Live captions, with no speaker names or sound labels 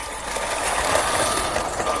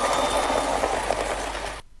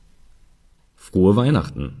Frohe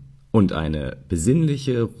Weihnachten und eine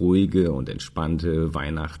besinnliche, ruhige und entspannte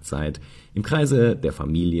Weihnachtszeit im Kreise der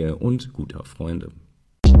Familie und guter Freunde.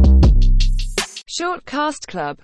 Shortcast Club